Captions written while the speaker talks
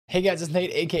Hey guys, it's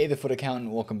Nate, aka TheFutAccountant.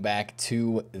 Welcome back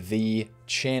to the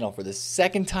channel for the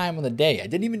second time on the day. I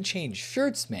didn't even change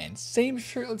shirts, man. Same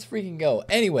shirt, let's freaking go.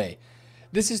 Anyway,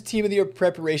 this is Team of the Year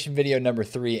preparation video number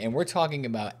 3, and we're talking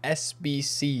about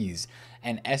SBCs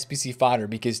and SBC Fodder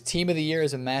because Team of the Year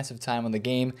is a massive time on the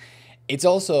game. It's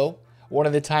also one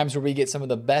of the times where we get some of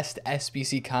the best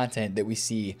SBC content that we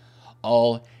see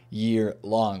all year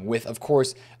long, with of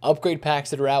course upgrade packs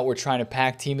that are out. We're trying to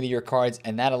pack Team of the Year cards,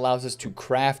 and that allows us to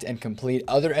craft and complete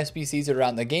other SBCs that are out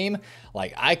in the game,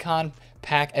 like icon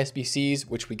pack SBCs,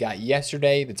 which we got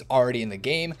yesterday, that's already in the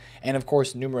game, and of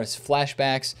course numerous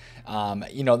flashbacks.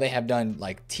 They have done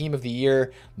like Team of the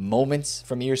Year moments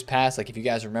from years past, like if you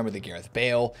guys remember the Gareth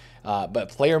Bale, but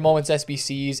player moments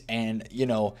SBCs, and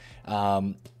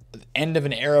end of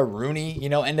an era Rooney,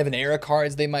 end of an era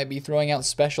cards. They might be throwing out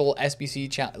special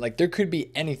SBC like there could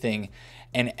be anything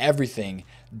and everything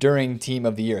during Team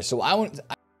of the Year. So I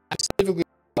specifically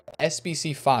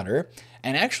SBC Fodder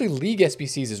and actually League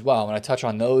SBCs as well. I'm going to touch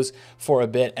on those for a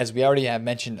bit, as we already have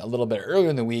mentioned a little bit earlier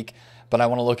in the week, but I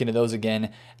want to look into those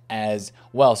again as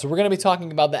well. So we're going to be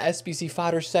talking about the SBC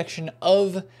Fodder section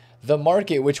of the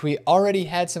market, which we already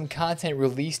had some content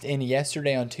released in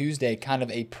yesterday on Tuesday, kind of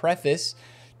a preface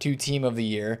to Team of the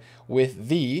Year with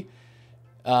the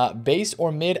base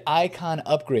or mid icon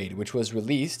upgrade, which was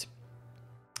released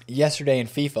yesterday in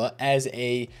FIFA as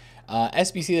a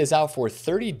SBC that's out for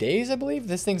 30 days, I believe.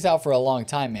 This thing's out for a long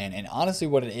time, man. And honestly,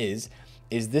 what it is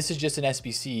this is just an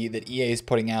SBC that EA is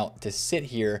putting out to sit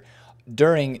here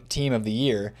during Team of the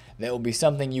Year. That will be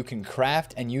something you can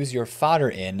craft and use your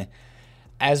fodder in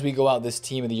as we go out this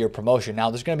Team of the Year promotion.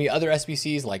 Now, there's going to be other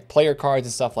SBCs like player cards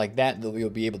and stuff like that that we'll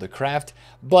be able to craft,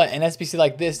 but an SBC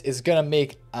like this is going to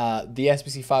make the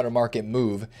SBC fodder market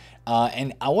move.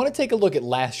 And I want to take a look at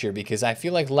last year, because I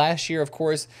feel like last year, of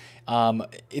course,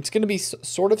 it's going to be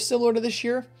sort of similar to this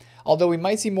year, although we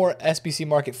might see more SBC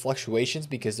market fluctuations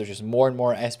because there's just more and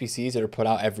more SBCs that are put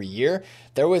out every year.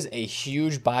 There was a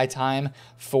huge buy time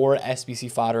for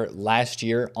SBC fodder last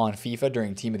year on FIFA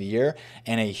during Team of the Year,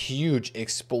 and a huge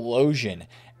explosion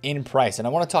in price. And I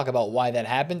want to talk about why that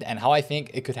happened and how I think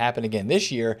it could happen again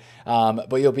this year.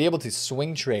 But you'll be able to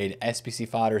swing trade SBC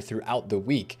fodder throughout the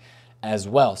week as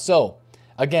well. So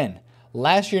again,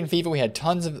 last year in FIFA,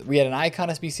 we had an icon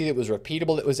SBC that was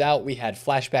repeatable that was out. We had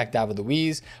flashback David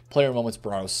Luiz, player moments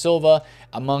Bernardo Silva,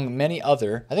 among many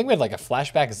other. I think we had like a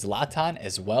flashback Zlatan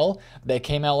as well that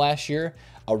came out last year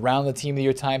around the Team of the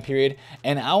Year time period.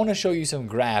 And I want to show you some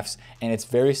graphs, and it's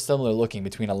very similar looking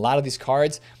between a lot of these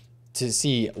cards to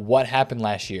see what happened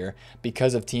last year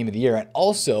because of Team of the Year, and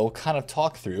also kind of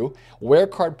talk through where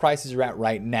card prices are at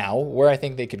right now, where I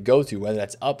think they could go to, whether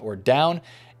that's up or down,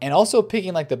 and also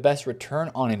picking like the best return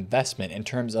on investment in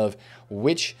terms of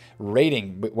which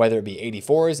rating, whether it be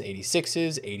 84s,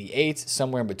 86s, 88s,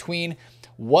 somewhere in between,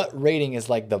 what rating is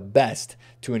like the best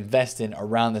to invest in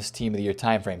around this Team of the Year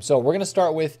time frame. So we're going to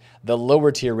start with the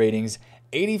lower tier ratings.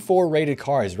 84 rated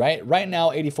cards, right? Right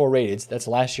now, 84 rated. That's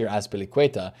last year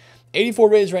Azpilicueta. 84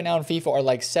 rated right now in FIFA are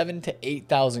like 7,000 to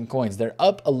 8,000 coins. They're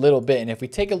up a little bit. And if we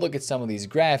take a look at some of these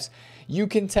graphs, you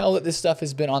can tell that this stuff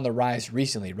has been on the rise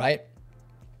recently, right?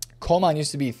 Coman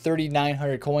used to be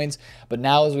 3,900 coins, but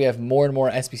now as we have more and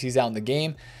more SBCs out in the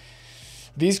game,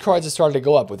 these cards have started to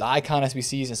go up with icon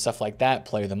SBCs and stuff like that,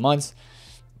 player of the months.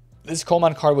 This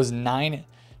Coman card was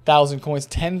 9,000 coins,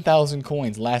 10,000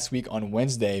 coins last week on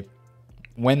Wednesday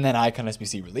when that icon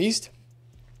SBC released.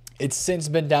 It's since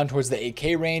been down towards the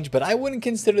 8K range, but I wouldn't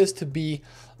consider this to be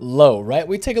low, right?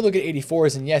 We take a look at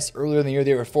 84s, and yes, earlier in the year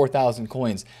they were 4,000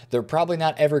 coins. They're probably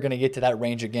not ever going to get to that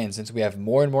range again since we have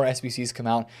more and more SBCs come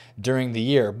out during the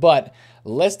year. But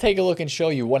let's take a look and show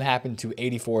you what happened to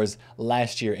 84s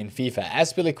last year in FIFA.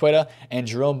 Azpilicueta and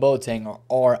Jerome Boateng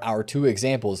are our two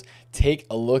examples. Take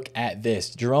a look at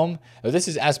this. This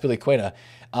is Azpilicueta.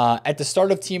 At the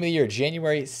start of Team of the Year,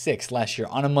 January 6th last year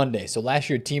on a Monday. So last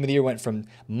year, Team of the Year went from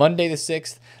Monday the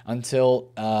 6th until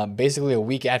basically a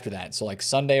week after that. So like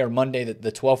Sunday or Monday,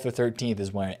 the 12th or 13th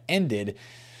is when it ended.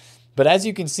 But as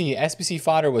you can see, SBC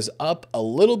fodder was up a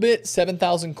little bit,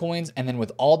 7,000 coins. And then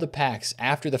with all the packs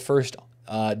after the first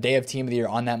day of Team of the Year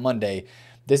on that Monday,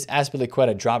 this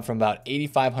Azpilicueta dropped from about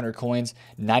 8,500 coins,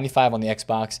 95 on the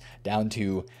Xbox, down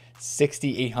to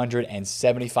 6,800 and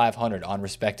 7,500 on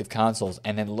respective consoles.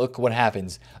 And then look what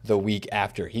happens the week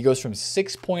after. He goes from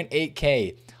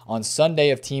 6.8K on Sunday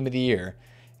of Team of the Year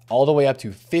all the way up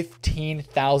to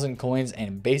 15,000 coins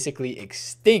and basically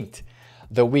extinct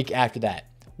the week after that.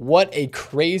 What a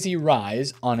crazy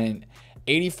rise on an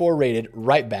 84 rated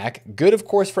right back. Good, of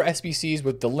course, for SBCs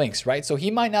with the links, right? So he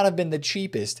might not have been the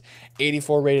cheapest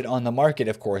 84 rated on the market,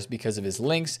 of course, because of his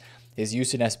links, his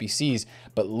use in SBCs,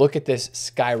 but look at this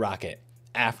skyrocket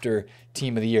after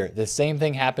Team of the Year. The same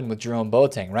thing happened with Jerome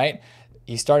Boateng, right?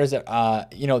 He started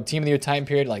at, Team of the Year time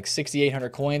period, like 6,800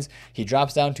 coins. He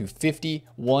drops down to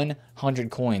 5,100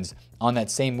 coins on that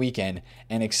same weekend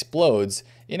and explodes.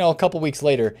 A couple weeks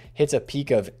later, hits a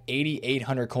peak of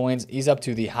 8,800 coins. He's up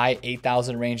to the high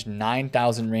 8,000 range,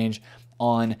 9,000 range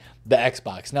on the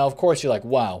Xbox. Now, of course, you're like,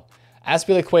 wow.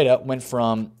 Azpilicueta went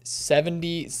from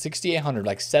 6,800,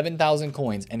 like 7,000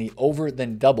 coins, and he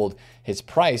than doubled his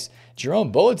price.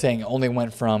 Jerome Boateng only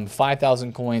went from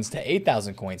 5,000 coins to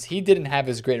 8,000 coins. He didn't have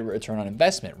as great a return on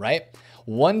investment, right?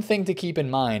 One thing to keep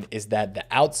in mind is that the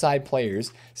outside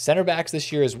players, center backs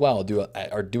this year as well,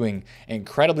 are doing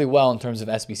incredibly well in terms of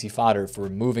SBC fodder for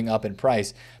moving up in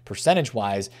price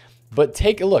percentage-wise. But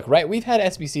take a look, right? We've had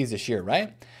SBCs this year,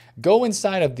 right? Go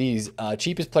inside of these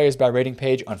cheapest players by rating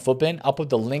page on Futbin. I'll put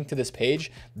the link to this page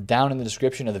down in the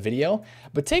description of the video.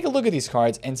 But take a look at these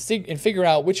cards and figure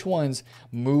out which ones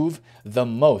move the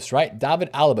most, right?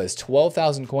 David Alaba is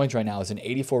 12,000 coins right now as an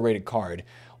 84 rated card.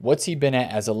 What's he been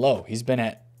at as a low? He's been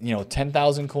at,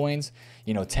 10,000 coins,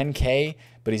 10K,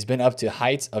 but he's been up to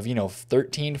heights of,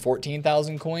 13,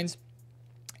 14,000 coins,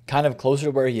 kind of closer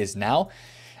to where he is now.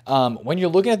 When you're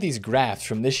looking at these graphs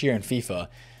from this year in FIFA,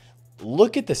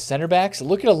 look at the center backs.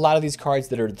 Look at a lot of these cards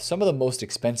that are some of the most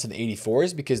expensive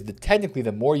 84s, because technically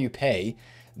the more you pay,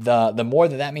 the more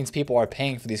that means people are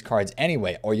paying for these cards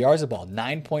anyway. Oyarzabal,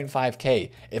 9.5K.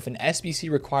 If an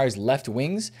SBC requires left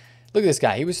wings, look at this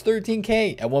guy. He was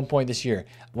 13K at one point this year.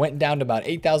 Went down to about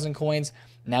 8,000 coins.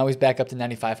 Now he's back up to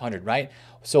 9,500, right?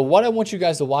 So what I want you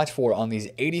guys to watch for on these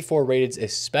 84 rateds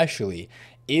especially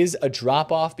is a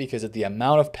drop-off because of the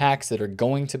amount of packs that are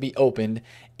going to be opened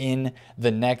in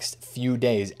the next few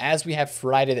days as we have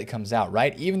Friday that comes out,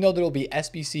 right? Even though there will be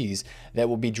SBCs that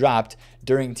will be dropped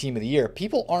during Team of the Year,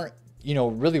 people aren't,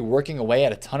 really working away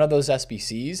at a ton of those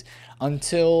SBCs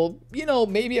until,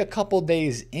 maybe a couple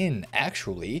days in,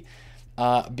 actually,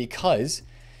 because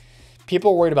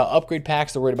people are worried about upgrade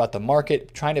packs. They're worried about the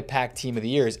market, trying to pack Team of the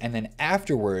Years. And then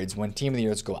afterwards, when Team of the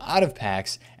Years go out of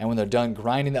packs and when they're done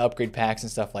grinding the upgrade packs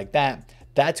and stuff like that,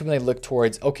 that's when they look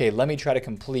towards, okay, let me try to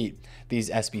complete these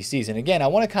SBCs. And again, I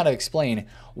want to kind of explain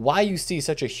why you see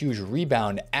such a huge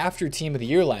rebound after Team of the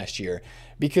Year last year.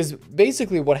 Because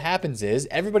basically what happens is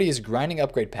everybody is grinding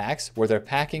upgrade packs where they're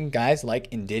packing guys like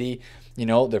Ndidi,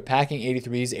 they're packing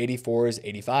 83s,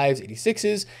 84s, 85s,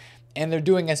 86s, and they're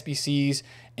doing SBCs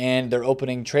and they're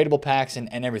opening tradable packs and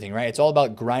everything, right? It's all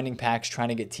about grinding packs, trying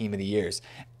to get Team of the Years.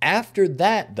 After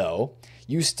that, though,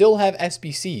 you still have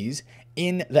SBCs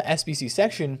in the SBC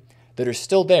section that are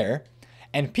still there,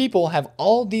 and people have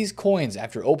all these coins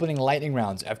after opening lightning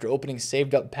rounds, after opening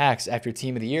saved up packs after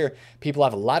Team of the Year. People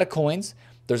have a lot of coins.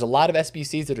 There's a lot of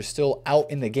SBCs that are still out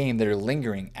in the game that are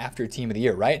lingering after Team of the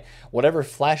Year, right? Whatever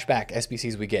flashback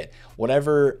SBCs we get,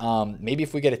 whatever, maybe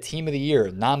if we get a Team of the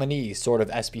Year nominee sort of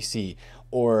SBC,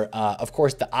 or of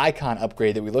course the icon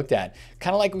upgrade that we looked at,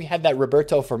 kind of like we had that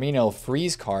Roberto Firmino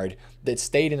freeze card that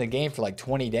stayed in the game for like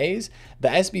 20 days. The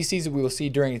SBCs that we will see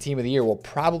during a Team of the Year will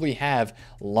probably have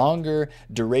longer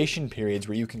duration periods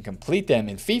where you can complete them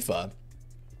in FIFA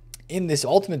in this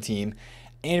Ultimate Team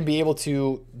and be able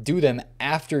to do them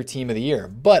after Team of the Year.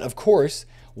 But of course,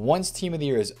 once Team of the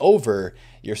Year is over,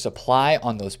 your supply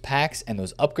on those packs and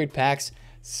those upgrade packs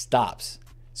stops.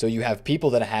 So you have people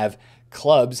that have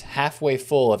clubs halfway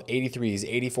full of 83s,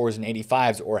 84s, and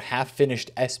 85s, or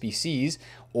half-finished SBCs,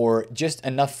 or just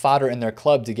enough fodder in their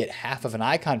club to get half of an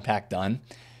icon pack done.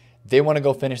 They want to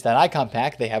go finish that icon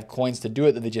pack. They have coins to do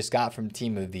it that they just got from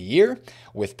Team of the Year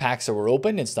with packs that were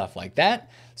opened and stuff like that.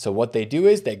 So what they do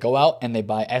is they go out and they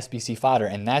buy SBC fodder.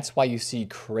 And that's why you see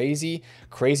crazy,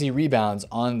 crazy rebounds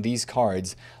on these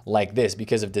cards like this,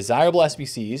 because of desirable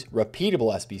SBCs,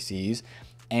 repeatable SBCs,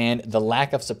 and the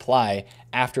lack of supply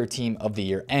after Team of the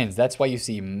Year ends. That's why you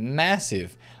see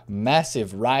massive,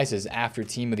 massive rises after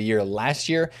Team of the Year last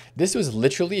year. This was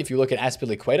literally, if you look at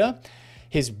Azpilicueta,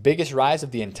 his biggest rise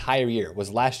of the entire year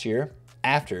was last year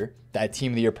after that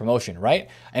Team of the Year promotion, right?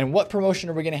 And what promotion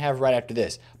are we going to have right after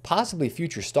this? Possibly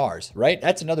Future Stars, right?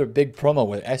 That's another big promo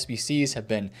where SBCs have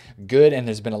been good and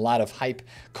there's been a lot of hype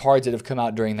cards that have come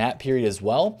out during that period as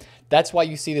well. That's why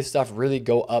you see this stuff really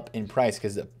go up in price,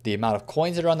 because the amount of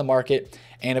coins that are on the market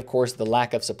and, of course, the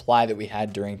lack of supply that we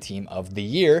had during Team of the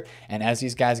Year. And as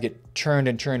these guys get turned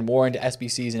and turned more into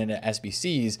SBCs and into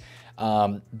SBCs,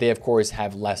 they, of course,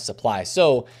 have less supply.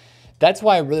 So that's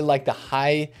why I really like the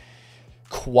high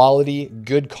quality,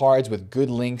 good cards with good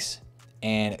links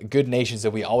and good nations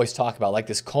that we always talk about, like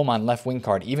this Coman left wing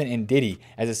card, even in Diddy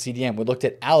as a CDM. We looked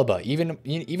at Alaba,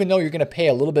 even though you're going to pay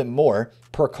a little bit more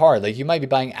per card. Like you might be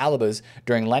buying Alabas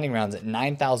during lightning rounds at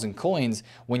 9,000 coins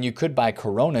when you could buy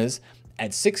Coronas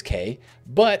at 6K,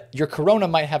 but your Corona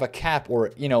might have a cap,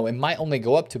 or it might only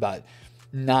go up to about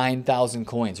 9,000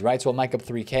 coins, right? So it might go up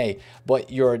 3K, but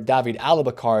your David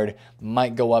Alaba card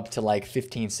might go up to like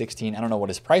 15, 16. I don't know what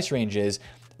his price range is,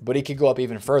 but it could go up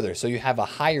even further. So you have a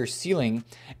higher ceiling.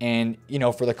 And,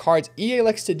 for the cards, EA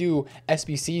likes to do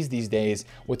SBCs these days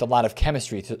with a lot of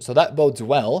chemistry. So that bodes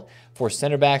well for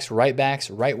center backs,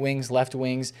 right wings, left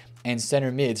wings, and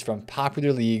center mids from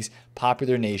popular leagues,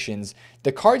 popular nations.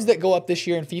 The cards that go up this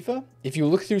year in FIFA, if you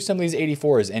look through some of these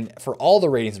 84s, and for all the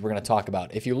ratings we're going to talk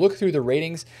about, if you look through the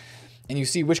ratings and you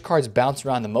see which cards bounce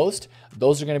around the most,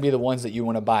 those are going to be the ones that you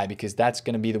want to buy, because that's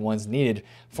going to be the ones needed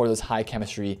for those high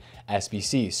chemistry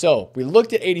SBCs. So we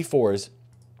looked at 84s.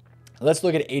 Let's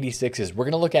look at 86s. We're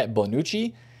going to look at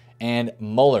Bonucci and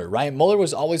Muller, right? Muller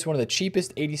was always one of the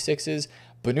cheapest 86s.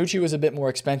 Bonucci was a bit more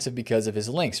expensive because of his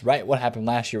links, right? What happened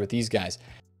last year with these guys?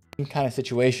 Same kind of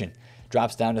situation.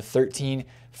 Drops down to 13,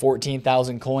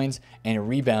 14,000 coins and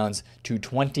rebounds to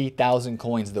 20,000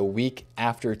 coins the week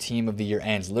after Team of the Year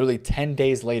ends. Literally 10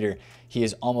 days later, he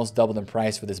is almost doubled in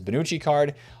price for this Bonucci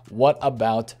card. What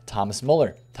about Thomas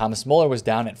Muller? Thomas Muller was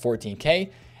down at 14K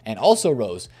and also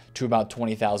rose to about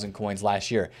 20,000 coins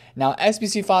last year. Now,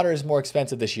 SBC Fodder is more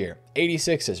expensive this year.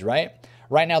 86s, right?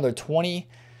 Right now, they're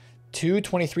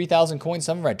 23,000 coins.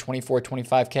 Some of them are at 24,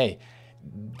 25K.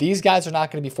 These guys are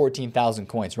not going to be 14,000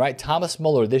 coins, right? Thomas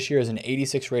Muller this year is an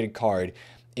 86 rated card,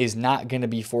 is not going to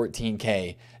be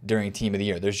 14K during Team of the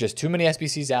Year. There's just too many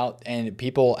SBCs out and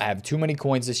people have too many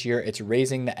coins this year. It's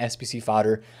raising the SBC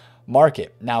Fodder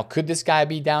market. Now, could this guy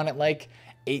be down at like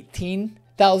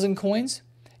 18,000 coins?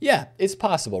 Yeah, it's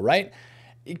possible, right?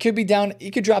 It could be down,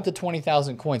 it could drop to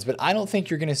 20,000 coins, but I don't think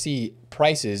you're going to see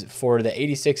prices for the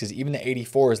 86s, even the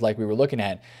 84s like we were looking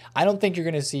at. I don't think you're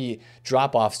going to see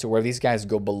drop-offs to where these guys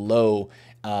go below,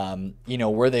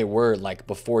 where they were like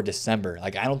before December.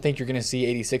 Like, I don't think you're going to see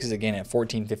 86s again at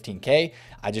 14, 15K.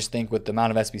 I just think with the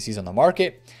amount of SBCs on the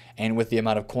market and with the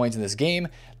amount of coins in this game,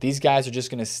 these guys are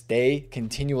just going to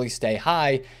continually stay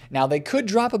high. Now, they could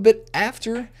drop a bit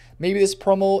after maybe this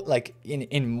promo, like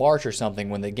in March or something,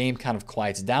 when the game kind of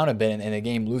quiets down a bit and the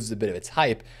game loses a bit of its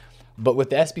hype. But with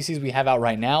the SBCs we have out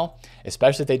right now,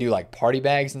 especially if they do like party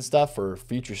bags and stuff for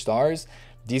future stars,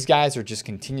 these guys are just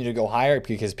continue to go higher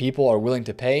because people are willing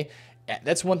to pay.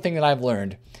 That's one thing that I've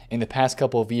learned in the past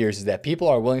couple of years, is that people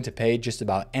are willing to pay just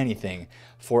about anything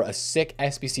for a sick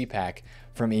SBC pack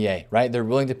from EA, right? They're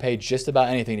willing to pay just about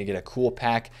anything to get a cool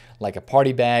pack like a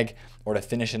party bag or to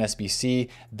finish an SBC.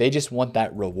 They just want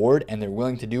that reward and they're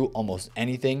willing to do almost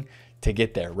anything to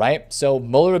get there, right? So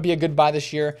Muller would be a good buy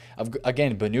this year.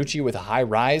 Again, Bonucci with a high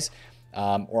rise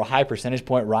or a high percentage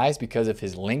point rise because of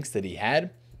his links that he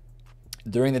had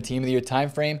during the Team of the Year time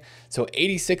frame. So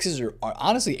 86s are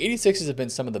honestly, 86s have been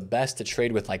some of the best to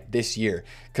trade with like this year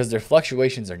because their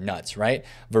fluctuations are nuts, right?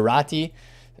 Verratti,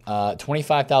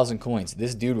 25,000 coins.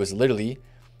 This dude was literally,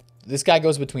 this guy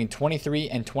goes between 23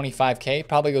 and 25K,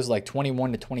 probably goes like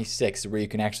 21 to 26 where you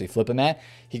can actually flip him at.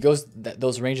 He goes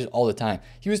those ranges all the time.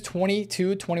 He was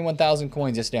 21,000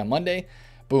 coins yesterday on Monday.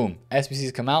 Boom,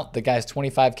 SBCs come out, the guy's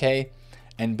 25K,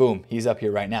 and boom, he's up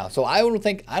here right now. So I don't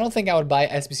think I would buy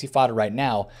SBC Fodder right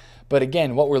now. But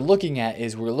again, what we're looking at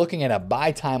is we're looking at a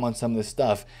buy time on some of this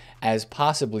stuff as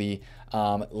possibly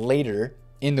later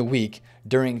in the week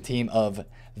during Team of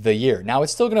the Year. Now,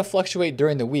 it's still going to fluctuate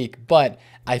during the week, but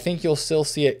I think you'll still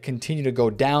see it continue to go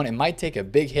down. It might take a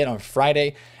big hit on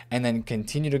Friday and then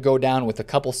continue to go down with a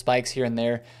couple spikes here and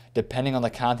there, depending on the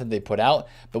content they put out.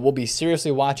 But we'll be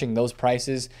seriously watching those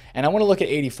prices. And I want to look at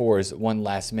 84s one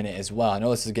last minute as well. I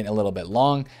know this is getting a little bit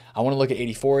long. I want to look at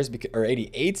 84s, or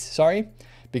 88s, sorry,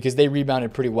 because they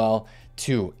rebounded pretty well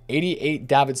too. 88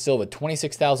 David Silva,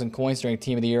 26,000 coins during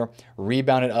Team of the Year,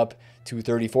 rebounded up to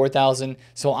 34,000.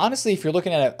 So honestly, if you're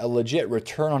looking at a legit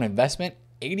return on investment,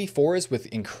 84s with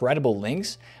incredible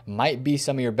links might be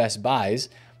some of your best buys.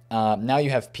 Now you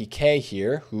have PK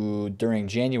here, who during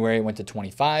January went to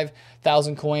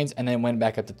 25,000 coins and then went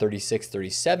back up to 36,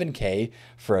 37K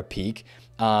for a peak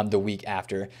the week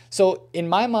after. So in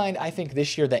my mind, I think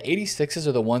this year the 86s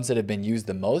are the ones that have been used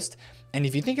the most. And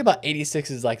if you think about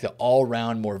 86s like the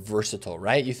all-round more versatile,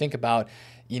 right? You think about,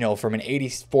 from an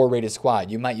 84 rated squad,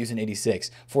 you might use an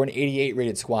 86. For an 88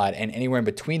 rated squad and anywhere in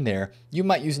between there, you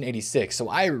might use an 86. So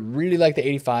I really like the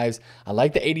 85s. I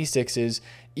like the 86s.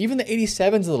 even the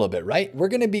 87s a little bit, right? We're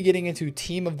going to be getting into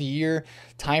team of the year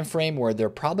time frame where they're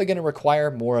probably going to require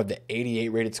more of the 88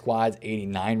 rated squads,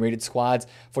 89 rated squads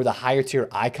for the higher tier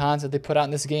icons that they put out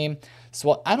in this game.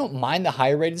 So I don't mind the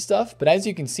higher rated stuff, but as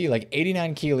you can see, like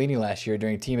 89 Chiellini last year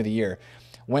during team of the year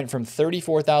went from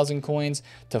 34,000 coins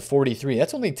to 43.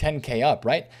 That's only 10K up,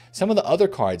 right? Some of the other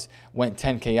cards went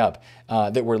 10K up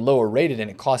that were lower rated, and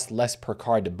it cost less per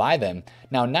card to buy them.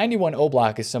 Now, 91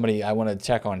 Oblak is somebody I want to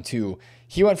check on too.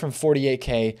 He went from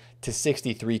 48K to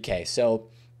 63K. So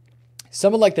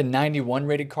some of like the 91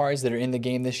 rated cards that are in the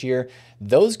game this year,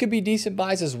 those could be decent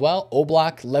buys as well.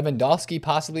 Oblak, Lewandowski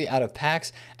possibly out of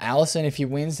packs. Allison if he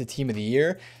wins the team of the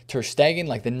year. Ter Stegen,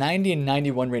 like the 90 and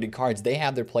 91 rated cards, they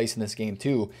have their place in this game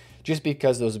too, just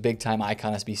because those big time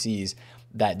icon SBCs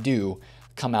that do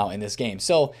come out in this game.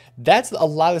 So that's a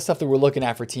lot of the stuff that we're looking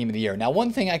at for team of the year. Now,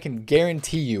 one thing I can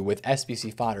guarantee you with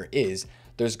SBC Fodder is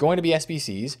there's going to be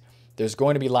SBCs. There's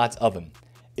going to be lots of them.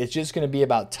 It's just going to be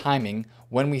about timing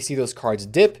when we see those cards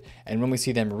dip and when we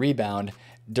see them rebound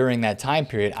during that time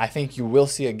period. I think you will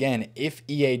see again, if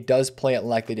EA does play it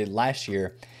like they did last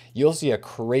year, you'll see a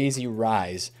crazy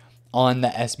rise on the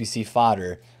SBC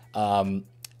Fodder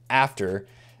after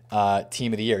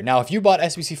team of the year. Now, if you bought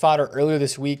SBC Fodder earlier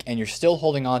this week and you're still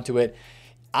holding on to it,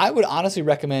 I would honestly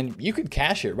recommend you could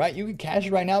cash it, right? You could cash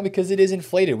it right now because it is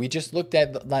inflated. We just looked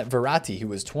at that Verratti, who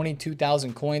was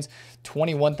 22,000 coins,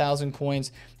 21,000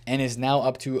 coins, and is now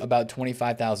up to about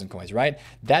 25,000 coins, right?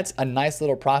 That's a nice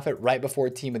little profit right before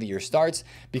team of the year starts,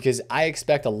 because I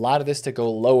expect a lot of this to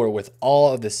go lower with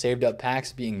all of the saved up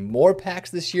packs being more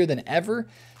packs this year than ever,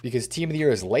 because team of the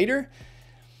year is later.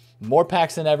 More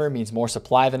packs than ever means more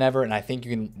supply than ever, and I think you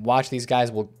can watch these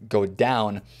guys will go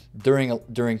down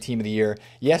during team of the year.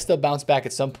 Yes, they'll bounce back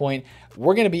at some point.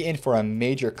 We're going to be in for a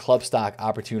major club stock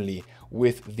opportunity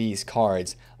with these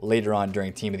cards later on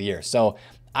during team of the year. So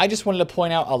I just wanted to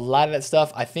point out a lot of that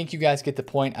stuff. I think you guys get the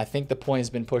point. I think the point has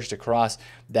been pushed across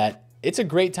that it's a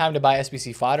great time to buy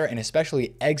SBC Fodder, and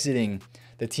especially exiting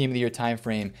the team of the year time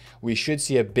frame, we should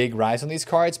see a big rise on these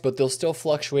cards, but they'll still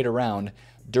fluctuate around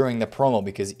during the promo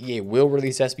because EA will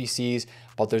release SBCs,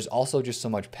 but there's also just so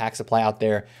much pack supply out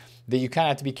there that you kind of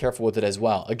have to be careful with it as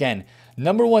well. Again,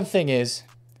 number one thing is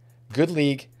good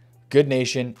league, good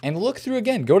nation, and look through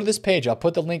again. Go to this page. I'll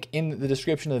put the link in the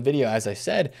description of the video. As I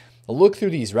said, look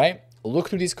through these, right? Look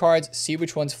through these cards, see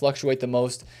which ones fluctuate the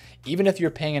most. Even if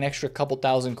you're paying an extra couple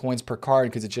thousand coins per card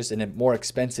because it's just more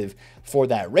expensive for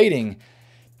that rating,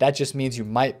 that just means you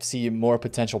might see more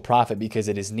potential profit because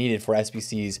it is needed for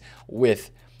SBCs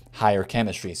with higher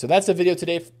chemistry. So that's the video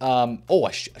today.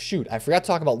 Shoot, I forgot to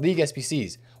talk about League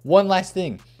SBCs. One last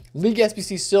thing, League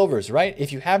SBC Silvers, right?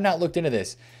 If you have not looked into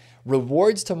this,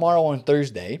 rewards tomorrow on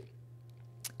Thursday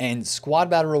and squad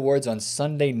battle rewards on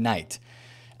Sunday night.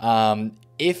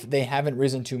 If they haven't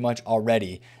risen too much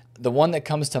already, the one that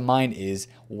comes to mind is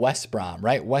West Brom,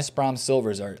 right? West Brom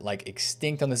Silvers are like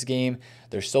extinct on this game.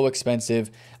 They're so expensive.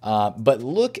 But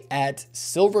look at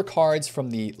silver cards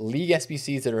from the League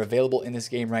SBCs that are available in this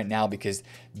game right now, because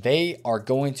they are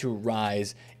going to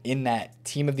rise in that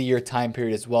team of the year time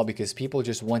period as well, because people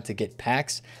just want to get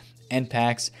packs and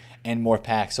packs and more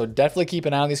packs. So definitely keep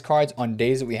an eye on these cards on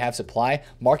days that we have supply.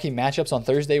 Marquee matchups on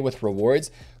Thursday with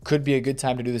rewards could be a good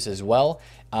time to do this as well.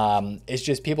 It's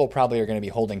just people probably are going to be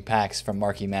holding packs from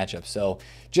marquee matchups. So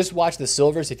just watch the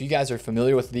silvers. If you guys are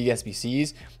familiar with League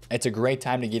SBCs, it's a great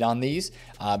time to get on these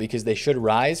because they should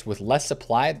rise with less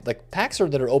supply. Like packs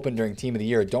that are open during team of the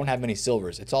year don't have many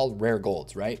silvers. It's all rare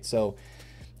golds, right? So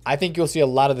I think you'll see a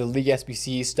lot of the League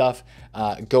SBC stuff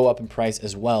go up in price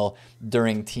as well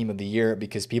during team of the year,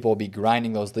 because people will be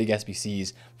grinding those League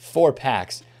SBCs for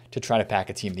packs to try to pack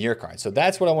a team of the year card. So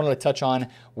that's what I wanted to touch on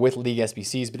with League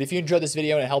SBCs. But if you enjoyed this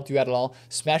video and it helped you out at all,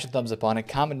 smash a thumbs up on it,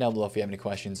 comment down below if you have any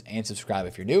questions, and subscribe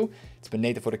if you're new. It's been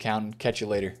Nate the Foot Accountant. Catch you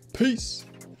later. Peace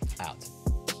out.